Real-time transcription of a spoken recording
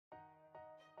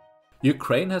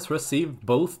Ukraine has received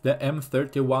both the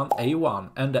M31A1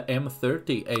 and the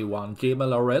M30A1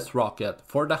 GMLRS rocket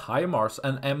for the HIMARS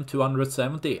and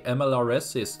M270 MLRS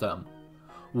system.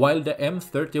 While the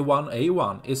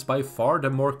M31A1 is by far the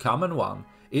more common one,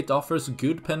 it offers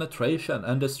good penetration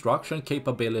and destruction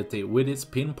capability with its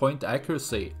pinpoint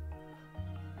accuracy.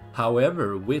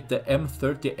 However, with the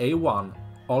M30A1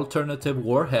 alternative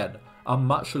warhead, a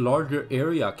much larger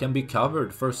area can be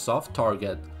covered for soft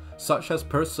target, such as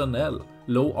personnel,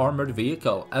 low armored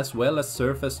vehicle, as well as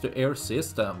surface-to-air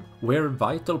system, where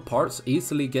vital parts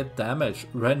easily get damaged,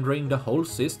 rendering the whole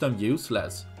system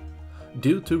useless.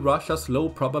 Due to Russia's low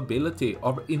probability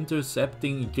of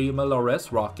intercepting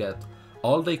GMLRS rocket,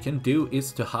 all they can do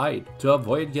is to hide to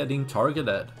avoid getting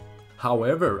targeted.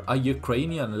 However, a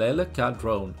Ukrainian Leleka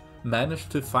drone managed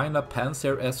to find a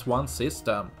Pantsir S1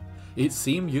 system. It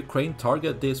seems Ukraine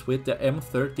targeted this with the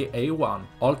M30A1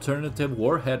 alternative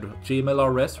warhead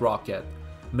GMLRS rocket,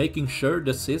 making sure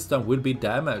the system will be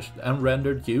damaged and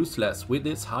rendered useless with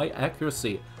its high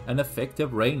accuracy and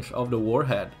effective range of the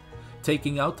warhead,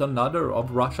 taking out another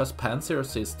of Russia's Pantsir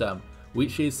system,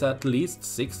 which is at least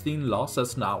 16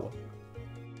 losses now.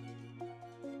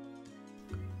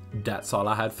 That's all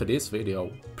I had for this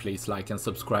video. Please like and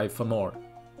subscribe for more.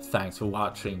 Thanks for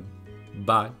watching.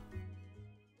 Bye.